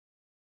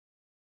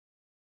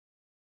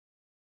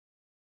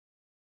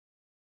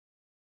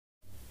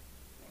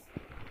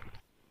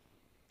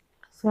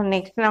So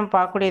next நம்ம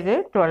பார்க்கக்கூடியது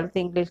 12th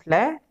இங்கிலீஷில்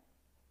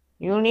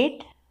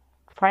யூனிட்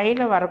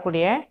 5ல்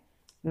வரக்கூடிய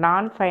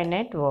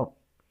நான்-ஃபைனைட் வேர்ப்.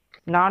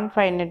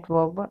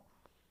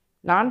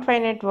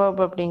 நான்-ஃபைனைட் வேர்ப்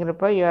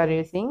அப்படிங்கிறப்போ you are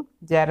using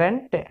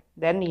gerund,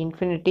 then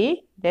infinity,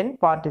 then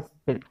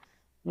participle.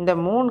 இந்த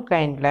 3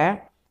 கைண்டில்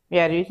we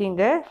are using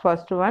the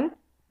first one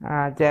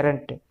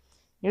gerund.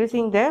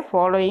 Using the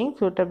following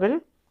suitable,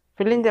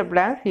 fill in the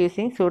blanks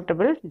using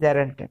suitable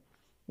gerund.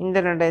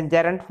 இந்த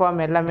gerund form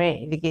எல்லாமே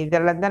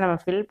இதெல்லாம் தான் நம்ம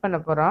fill பண்ண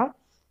போகிறோம்.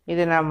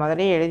 இது நான்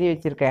முதலே எழுதி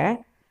வச்சுருக்கேன்.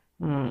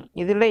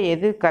 இதில்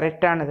எது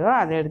கரெக்டானதோ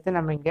அதை எடுத்து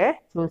நம்ம இங்கே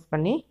சூஸ்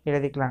பண்ணி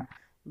எழுதிக்கலாம்.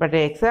 பட்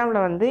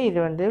எக்ஸாமில் வந்து இது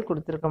வந்து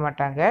கொடுத்துருக்க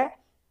மாட்டாங்க.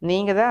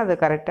 நீங்கள் தான் அது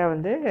கரெக்டாக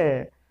வந்து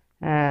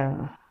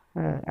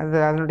அது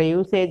அதனுடைய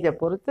யூசேஜை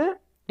பொறுத்து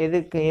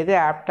எது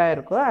ஆப்டாக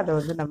இருக்கோ அதை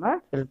வந்து நம்ம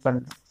ஃபில்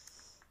பண்ணணும்.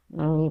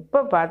 இப்போ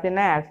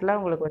பார்த்தீங்கன்னா ஆக்சுவலாக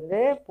உங்களுக்கு வந்து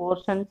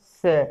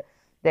portions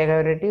they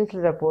have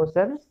reduced the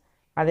portions.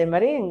 அதே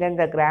மாதிரி இங்கே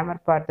இந்த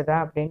கிராமர் பார்ட்டு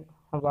தான்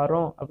அப்படின்னு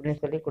வரும்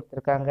அப்படின்னு சொல்லி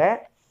கொடுத்துருக்காங்க.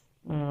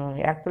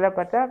 ஆக்சுவலாக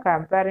பார்த்தா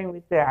comparing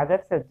with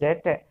other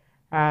subject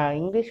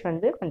English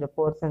வந்து கொஞ்சம்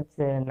போர்ஷன்ஸ்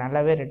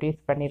நல்லாவே ரெடியூஸ்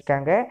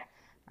பண்ணியிருக்காங்க.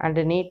 And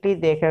neatly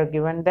they have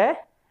given the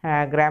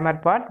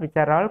grammar part which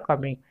are all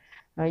coming.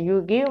 You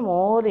give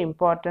more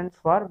importance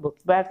for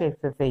book back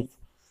exercise.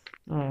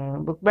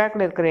 Book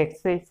பேக்கில் இருக்கிற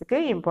எக்ஸசைஸுக்கு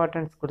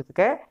இம்பார்ட்டன்ஸ்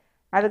கொடுத்துக்க.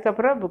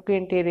 அதுக்கப்புறம் புக்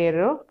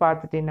இன்டீரியரும்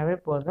பார்த்துட்டின்னாவே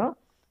போதும்.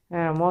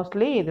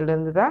 மோஸ்ட்லி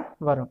இதிலேருந்து தான்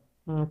வரும்.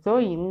 ஸோ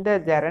இந்த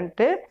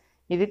ஜெரண்ட்டு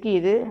இதுக்கு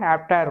இது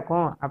ஆப்டாக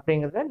இருக்கும்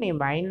அப்படிங்கிறத நீ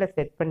மைண்டில்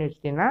செட் பண்ணி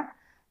வச்சிட்டிங்கன்னா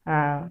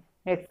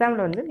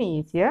எக்ஸாமில் வந்து நீ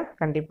ஈஸியாக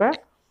கண்டிப்பாக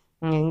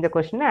இந்த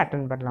கொஷினை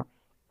அட்டன் பண்ணலாம்.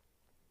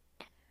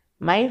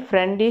 My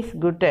friend is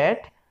good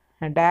at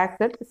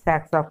tax at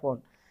saxophone.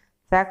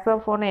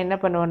 சாக்ஸாஃபோனை என்ன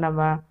பண்ணுவோம்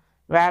நம்ம?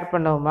 வேர்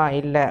பண்ணுவோமா?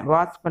 இல்லை.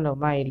 வாட்ச்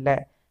பண்ணுவோமா? இல்லை.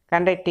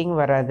 கண்டக்டிங்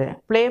வராது.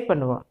 ப்ளே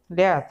பண்ணுவோம்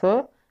இல்லையா? So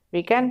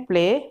we can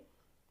play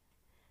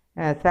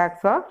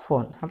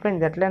saxophone. அப்போ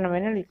இந்த இடத்துல நம்ம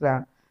என்ன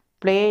எழுதிக்கலாம்?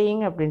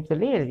 பிளேயிங் அப்படின்னு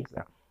சொல்லி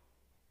எழுதிக்கலாம்.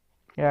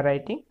 You are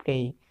writing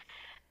playing.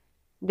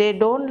 They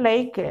don't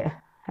like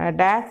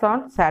days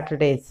on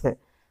Saturdays.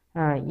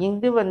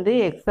 இது வந்து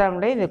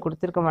எக்ஸாமில் இதை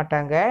கொடுத்துருக்க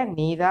மாட்டாங்க.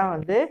 நீ தான்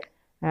வந்து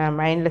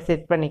மைண்டில்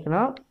செட்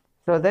பண்ணிக்கணும்.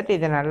 ஸோ தட்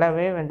இதை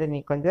நல்லாவே வந்து நீ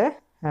கொஞ்சம்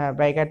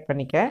பைகாட்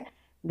பண்ணிக்க.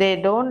 They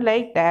don't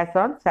like days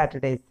on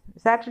Saturdays.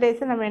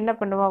 சாட்டர்டேஸை நம்ம என்ன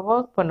பண்ணுவோம்?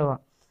 ஒர்க்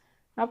பண்ணுவோம்.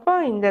 அப்போ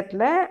இந்த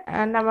இடத்துல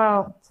நம்ம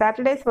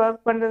சாட்டர்டேஸ்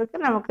ஒர்க் பண்ணுறதுக்கு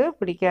நமக்கு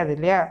பிடிக்காது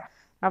இல்லையா?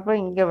 அப்போ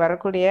இங்கே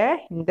வரக்கூடிய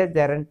இந்த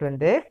ஜெரண்ட்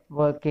வந்து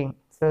working.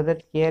 So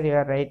that here you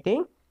are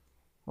writing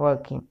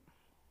working.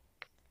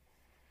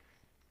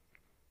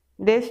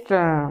 They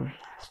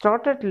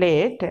started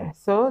late,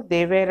 so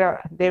they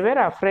were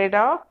afraid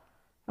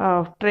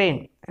of train.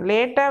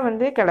 லேட்டாக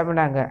வந்து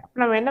கிளம்புனாங்க.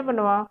 நம்ம என்ன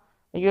பண்ணுவோம்?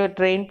 ஐயோ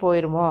ட்ரெயின்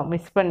போயிடுமோ,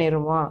 மிஸ்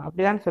பண்ணிடுமோ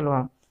அப்படி தான்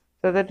சொல்லுவோம்.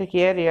 So that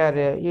here you are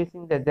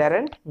using the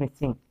gerund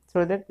missing.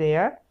 So that they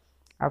are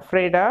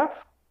afraid of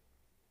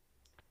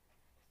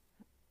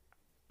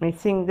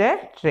missing the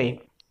train.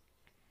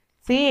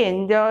 She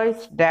enjoys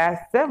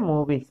dash the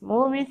movies.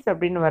 Movies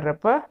அப்படின்னு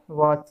வர்றப்போ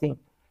வாட்சிங்.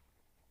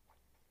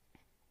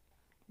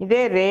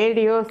 இதே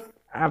ரேடியோஸ்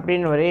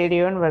அப்படின்னு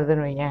ரேடியோன்னு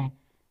வருதுன்னு வையேன்,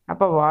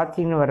 அப்போ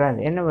வாட்சிங்னு வராது.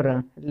 என்ன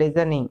வரும்?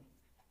 லிசனிங்.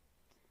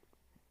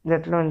 இந்த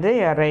இடத்துல வந்து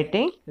யூஆர்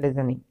ரைட்டிங்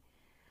லிசனிங்.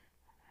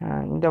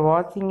 இந்த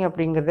வாட்சிங்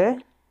அப்படிங்கிறத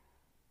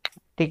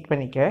டிக்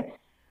பண்ணிக்க.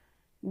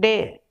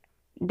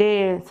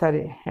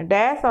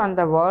 Days on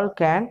the wall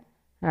can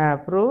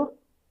prove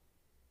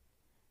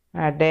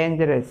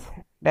dangerous.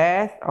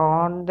 Days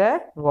on the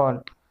வால்.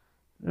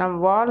 நம்ம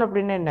வால்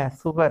அப்படின்னு என்ன?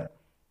 சுவர்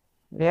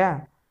இல்லையா?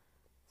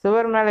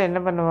 சுவர் மேலே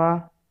என்ன பண்ணுவோம்?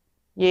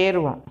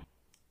 ஏறுவோம்.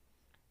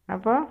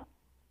 அப்போ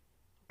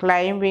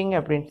கிளைம்பிங்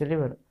அப்படின்னு சொல்லி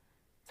வரும்.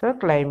 So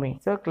climbing.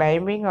 So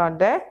climbing on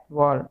the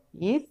wall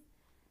is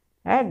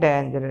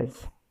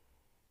dangerous.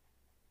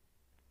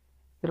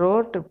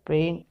 throat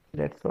pain,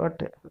 that's what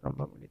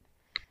ரொம்ப முடியுது.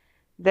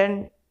 Then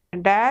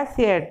dash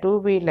a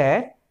two-wheeler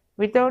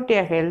without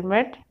a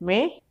helmet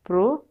may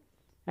prove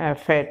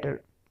fatal.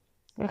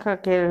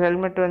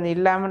 Helmet வந்து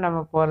இல்லாமல் நம்ம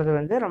போகிறது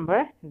வந்து ரொம்ப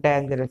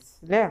டேஞ்சரஸ்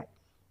இல்லையா?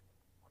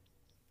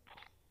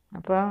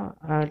 அப்போ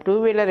டூ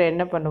வீலர்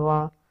என்ன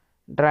பண்ணுவோம்?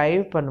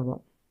 ட்ரைவ்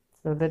பண்ணுவோம்.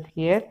 So that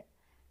here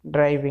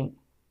driving.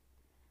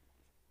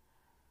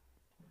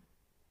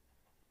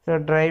 So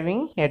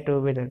driving A two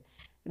wheeler.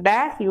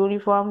 Dash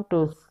uniform to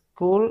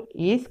school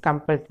is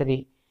compulsory.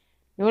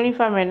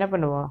 Uniform என்ன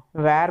பண்ணுவோம்?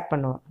 வேர்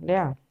பண்ணுவோம்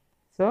இல்லையா?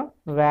 So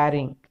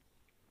wearing.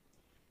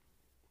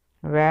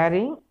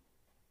 Wearing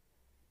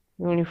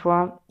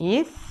uniform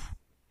is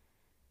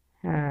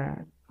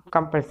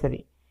compulsory.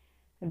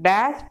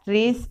 Dash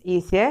trees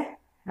is a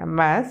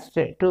must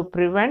to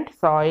prevent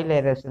soil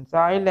erosion.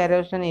 soil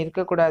erosion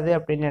இருக்கக்கூடாது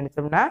அப்படின்னு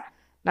நினச்சோம்னா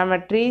நம்ம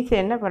trees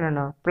என்ன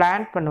பண்ணணும்?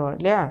 Plant பண்ணுவோம்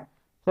இல்லையா?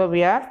 So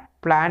we are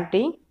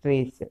planting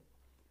trees.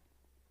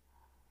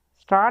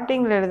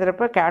 ஸ்டார்டிங்கில்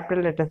எழுதுகிறப்ப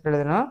கேபிட்டல் லெட்டர்ஸ்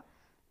எழுதணும்.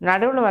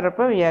 நடுவில்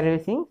வரப்போ we are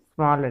using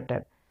small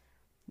letter.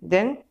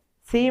 Then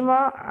Seema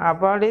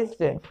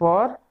abolished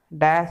for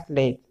dash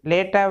late.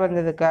 லேட்டாக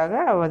வந்ததுக்காக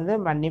வந்து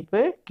மன்னிப்பு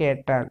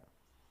கேட்டாள்.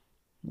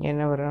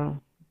 என்ன வரும்?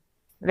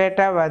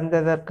 லேட்டாக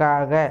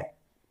வந்ததற்காக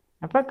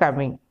அப்போ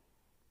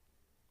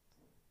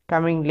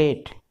coming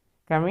late.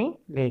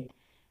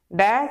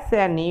 Dash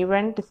an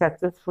event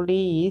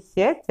successfully is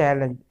a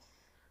challenge.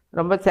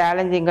 ரொம்ப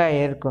சேலஞ்சிங்காக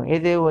இருக்கும்.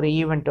 இது ஒரு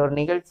ஈவெண்ட், ஒரு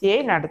நிகழ்ச்சியை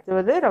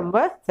நடத்துவது ரொம்ப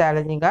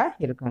சேலஞ்சிங்காக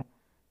இருக்கும்.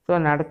 ஸோ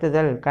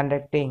நடத்துதல்,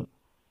 conducting.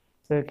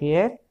 So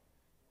here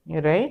you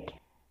right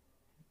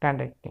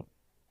conducting.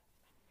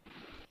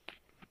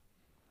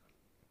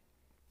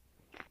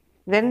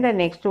 Then the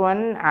next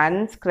one,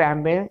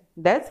 unscramble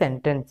the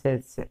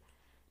sentences.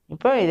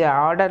 இப்போ இது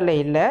ஆர்டரில்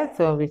இல்லை,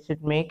 so we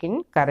should make in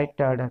correct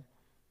order.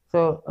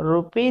 So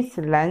rupees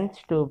lunch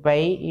to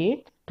buy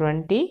it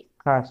 20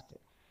 cost.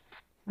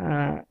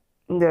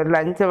 இந்த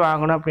லஞ்சை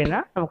வாங்கணும் அப்படின்னா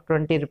நமக்கு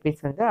 20 rupees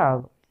வந்து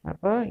ஆகும்.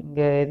 அப்போ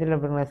இங்கே இதில்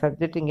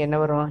சப்ஜெக்ட் இங்கே என்ன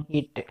வரும்?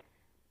 இட்.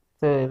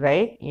 So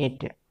right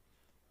it.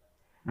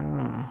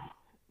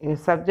 இது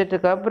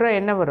சப்ஜெக்டுக்கு அப்புறம்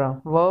என்ன வரும்?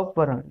 வேர்ப்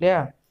வரும் இல்லையா?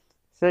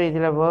 ஸோ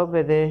இதில் வேர்ப்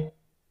எது?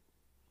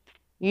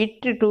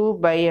 இட் டு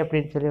பை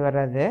அப்படின்னு சொல்லி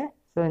வராது.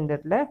 ஸோ இந்த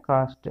இடத்துல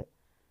cost.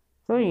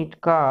 So it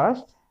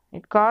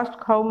cost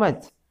how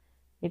much?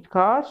 It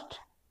cost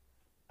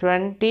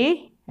 20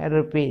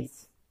 rupees.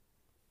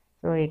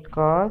 So it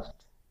cost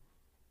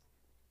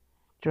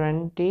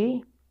 20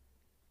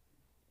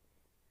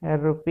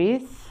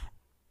 rupees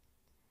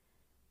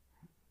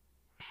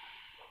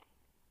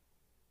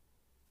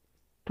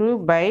to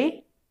buy.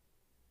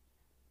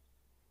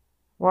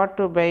 What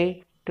to buy?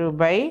 To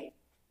buy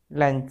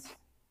lunch.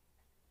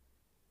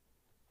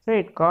 So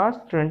it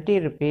costs 20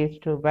 rupees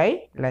to buy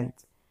lunch.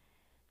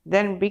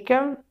 Then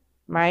become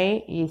my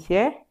is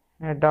a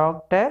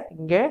doctor,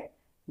 இங்கே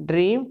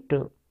dream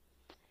too.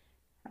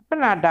 அப்போ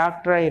நான்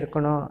டாக்டராக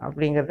இருக்கணும்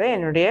அப்படிங்கிறது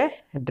என்னுடைய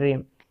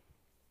dream.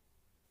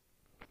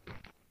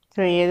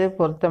 So எது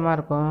பொருத்தமாக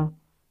இருக்கும்?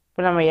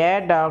 இப்போ நம்ம ஏ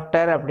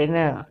டாக்டர்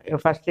அப்படின்னு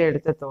ஃபஸ்ட்டு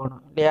எடுத்து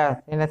தோணும் இல்லையா?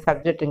 என்ன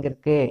சப்ஜெக்ட் இங்கே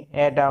இருக்குது,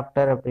 ஏ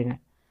டாக்டர் அப்படின்னு.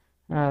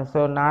 So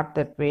not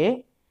that way.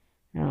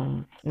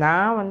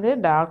 நான் வந்து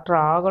டாக்டர்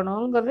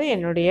ஆகணுங்கிறது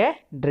என்னுடைய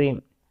ட்ரீம்.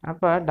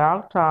 அப்போ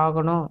டாக்டர்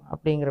ஆகணும்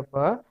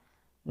அப்படிங்கிறப்போ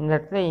இந்த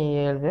இடத்துல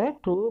எழுது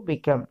to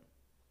become.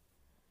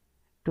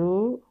 To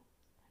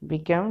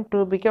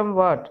become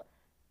what?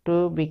 To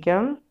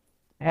become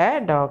a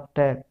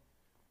doctor.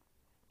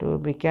 To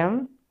become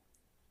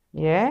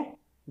a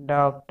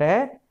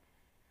doctor.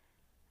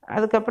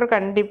 அதுக்கப்புறம்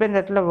கண்டிப்பாக இந்த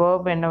இடத்துல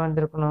வேர்ப் என்ன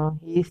வந்திருக்கணும்?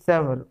 ஈஸ்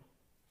தான் வரும்.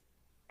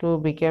 To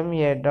become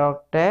a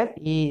doctor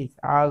is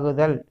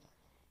ஆகுதல்.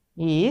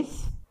 Is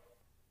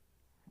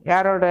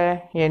யாரோட?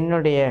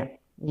 என்னுடைய.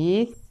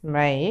 Is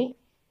my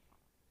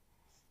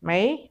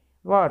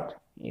what?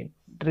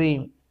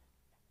 Dream.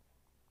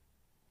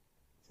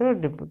 So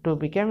to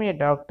become a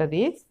doctor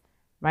is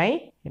my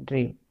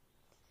dream.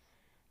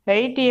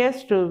 8 years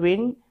to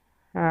win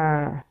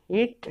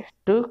it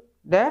took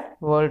the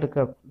world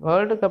cup.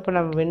 World cup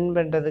நம்ம வின்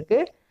பண்ணுறதுக்கு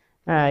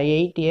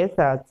 8 years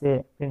ஆச்சு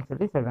அப்படின்னு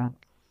சொல்லி சொல்கிறாங்க.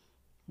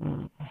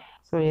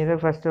 ஸோ எது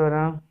first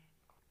வரும்?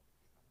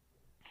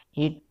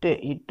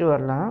 இட்டு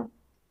வரலாம்.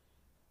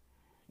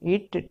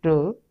 It to.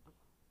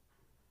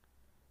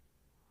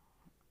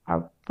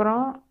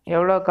 அப்புறம்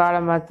எவ்வளோ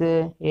காலமாச்சு?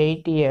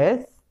 8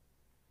 years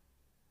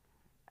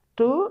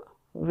to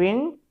win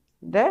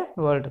the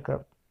world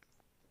cup.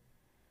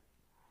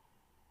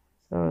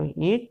 So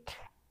it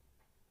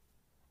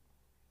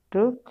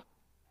took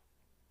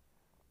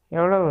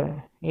எவ்வளவு?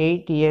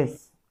 8 years.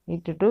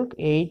 It took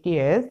 8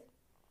 years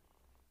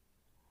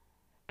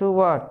to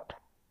what?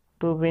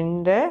 To win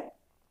the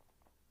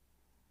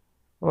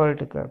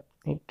world cup.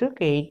 It took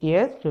 8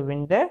 years to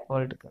win the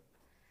world cup.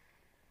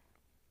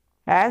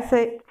 As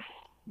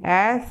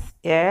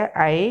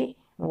I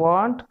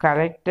want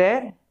collector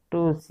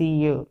to see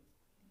you.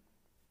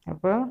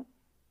 அப்போ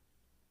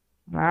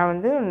நான்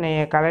வந்து உன்னை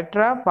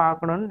கலெக்டராக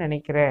பார்க்கணுன்னு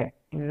நினைக்கிறேன்.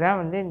 இதுதான்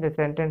வந்து இந்த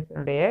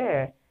சென்டென்ஸுடைய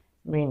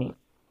மீனிங்.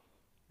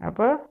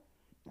 அப்போ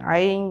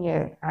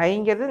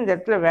ஐங்கிறது இந்த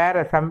இடத்துல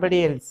வேறு சம்படி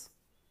எல்ஸ்.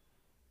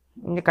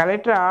 இங்கே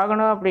கலெக்டர்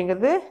ஆகணும்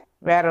அப்படிங்கிறது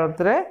வேற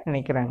ஒருத்தரை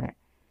நினைக்கிறாங்க.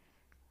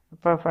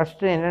 அப்போ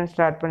ஃபஸ்ட்டு என்னென்னு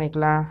ஸ்டார்ட்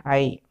பண்ணிக்கலாம்?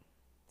 ஐ.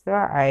 ஸோ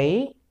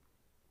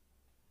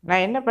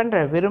நான் என்ன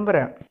பண்ணுறேன்?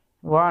 விரும்புகிறேன்.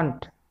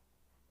 வாண்ட்.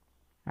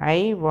 I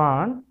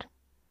want.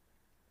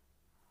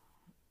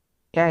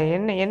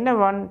 என்ன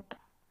want?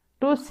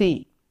 To C.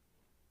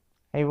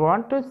 I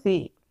want to C.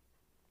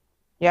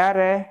 யார்?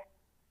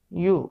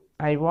 You.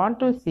 I want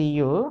to C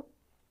you.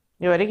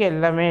 இது வரைக்கும்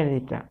எல்லாமே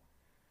எழுதிட்டேன்.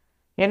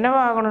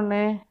 என்னவா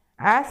ஆகணும்னு?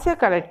 As a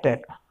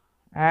collector.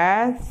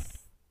 As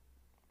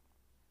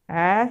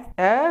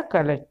a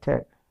collector.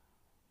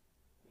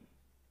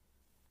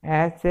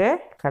 As a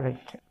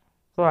collector.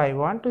 So I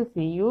want to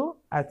see you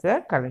as a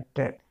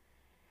collector.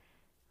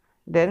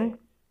 Then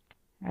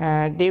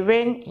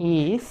divine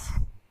is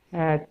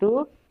to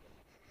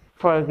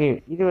forgive.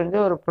 இது வந்து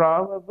ஒரு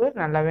ப்ராவர்பு,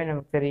 நல்லாவே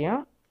நமக்கு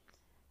தெரியும்.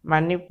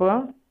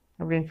 மன்னிப்போம்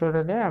அப்படின்னு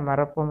சொல்கிறது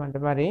மறப்போம், அந்த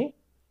மாதிரி.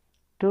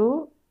 To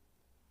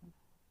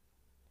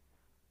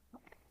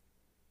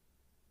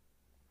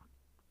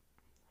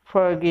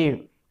forgive.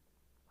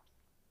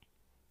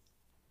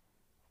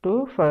 To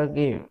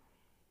forgive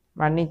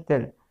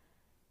மன்னித்தல்.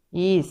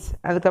 Is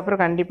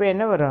அதுக்கப்புறம் கண்டிப்பாக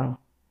என்ன வரும்?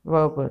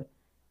 வேர்பு.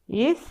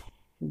 Is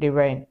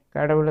divine.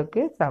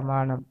 கடவுளுக்கு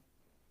சமானம்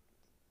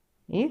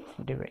is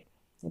divine.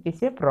 It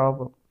is a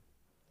proverb.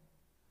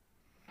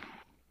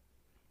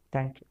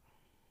 Thank you.